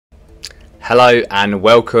Hello and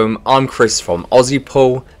welcome, I'm Chris from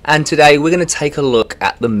OZZY, and today we're going to take a look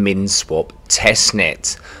at the Minswap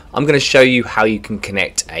testnet. I'm going to show you how you can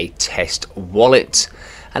connect a test wallet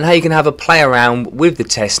and how you can have a play around with the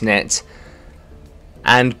testnet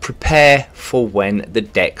and prepare for when the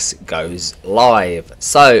DEX goes live.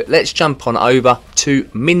 So let's jump on over to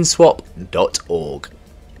minswap.org.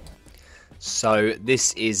 So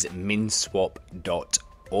this is minswap.org.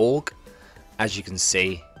 As you can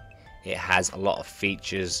see, it has a lot of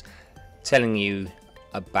features telling you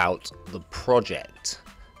about the project,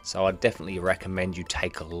 so I definitely recommend you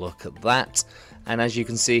take a look at that. And as you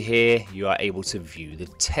can see here, you are able to view the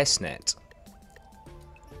testnet.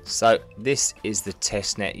 So this is the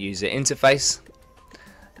testnet user interface,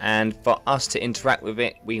 and for us to interact with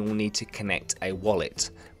it we will need to connect a wallet.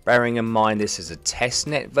 Bearing in mind this is a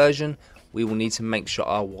testnet version, we will need to make sure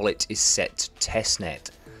our wallet is set to testnet.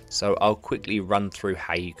 So I'll quickly run through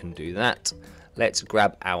how you can do that. Let's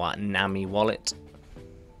grab our NAMI wallet.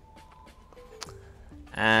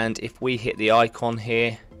 And if we hit the icon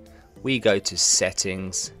here, we go to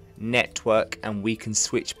settings, network, and we can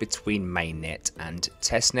switch between mainnet and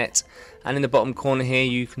testnet. And in the bottom corner here,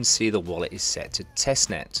 you can see the wallet is set to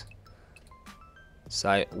testnet.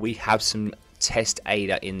 So we have some test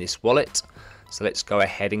ADA in this wallet. So let's go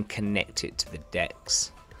ahead and connect it to the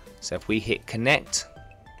DEX. So if we hit connect,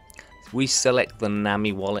 we select the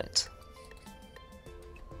NAMI wallet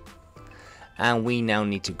and we now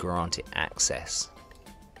need to grant it access.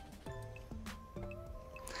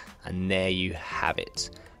 And there you have it.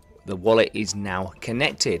 The wallet is now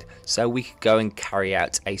connected. So we could go and carry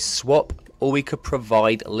out a swap, or we could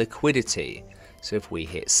provide liquidity. So if we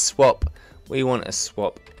hit swap, we want to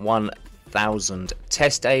swap 1000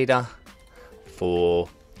 test ADA for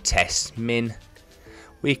test min.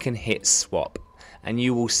 We can hit swap, and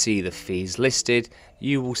you will see the fees listed,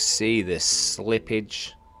 you will see the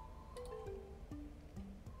slippage,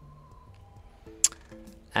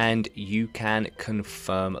 and you can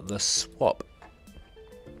confirm the swap.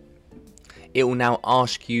 It will now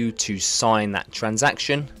ask you to sign that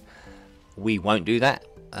transaction. We won't do that,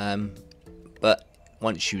 but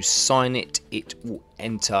once you sign it, it will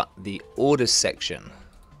enter the orders section.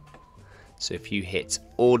 So if you hit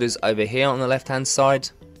orders over here on the left hand side,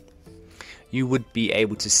 you would be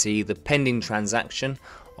able to see the pending transaction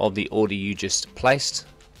of the order you just placed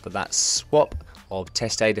for that swap of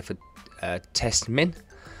test ADA for test min.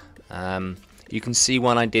 You can see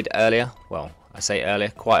one I did earlier, well I say earlier,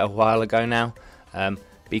 quite a while ago now,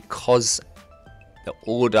 because the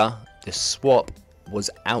order, the swap was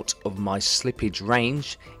out of my slippage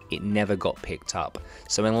range, it never got picked up.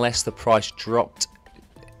 So unless the price dropped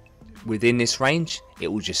within this range, it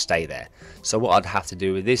will just stay there. So what I'd have to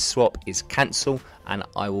do with this swap is cancel, and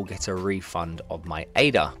I will get a refund of my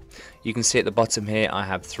ADA. You can see at the bottom here I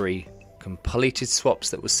have 3 completed swaps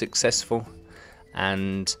that were successful,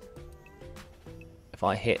 and if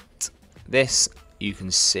I hit this you can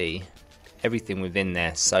see everything within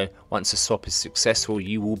there. So once a swap is successful,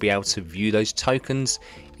 you will be able to view those tokens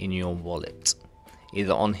in your wallet,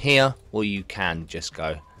 either on here, or you can just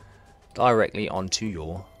go directly onto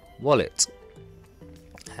your wallet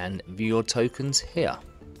and view your tokens here.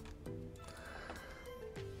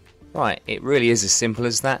 Right, it really is as simple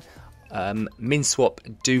as that. Minswap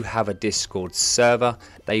do have a Discord server.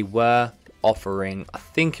 They were offering, I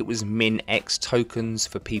think it was MinX tokens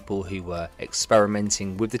for people who were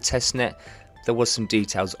experimenting with the testnet. There was some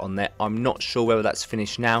details on there. I'm not sure whether that's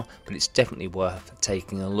finished now, but it's definitely worth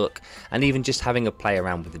taking a look and even just having a play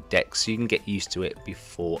around with the DEX so you can get used to it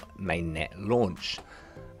before mainnet launch.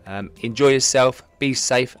 Enjoy yourself, be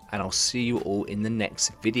safe, and I'll see you all in the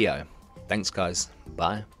next video. Thanks guys,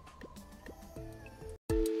 bye.